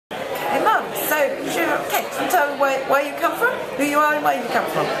and where you come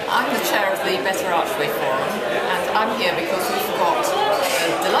from? I'm the chair of the Better Archway Forum, and I'm here because we've got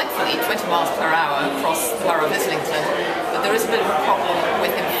delightfully 20 miles per hour across the borough of Islington, but there is a bit of a problem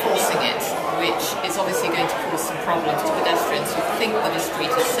with enforcing it, which is obviously going to cause some problems to pedestrians who think that a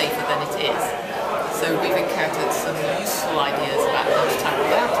street is safer than it is. So we've encountered some useful ideas about how to tackle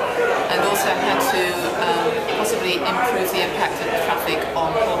that, and also how to possibly improve the impact of traffic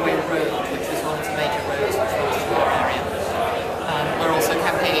on Archway Road, which is one of the major roads which runs through our area. We're also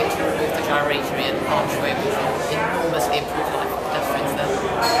campaigning to remove the gyratory at Archway, which will enormously improve life for pedestrians there.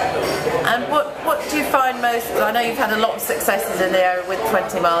 And what do you find most, I know you've had a lot of successes in the area with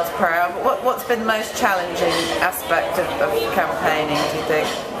 20 miles per hour, but what's been the most challenging aspect of campaigning, do you think?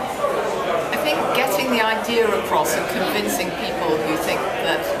 I think getting the idea across and convincing people who think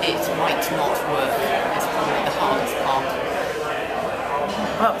that it might not work is probably the hardest part.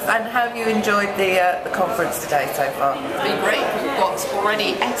 Well, and how have you enjoyed the conference today so far? It's been great. We've got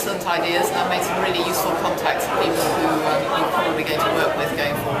already excellent ideas, and I've made some really useful contacts with people who we're probably going to work with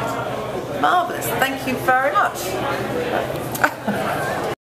going forward. Marvellous, thank you very much.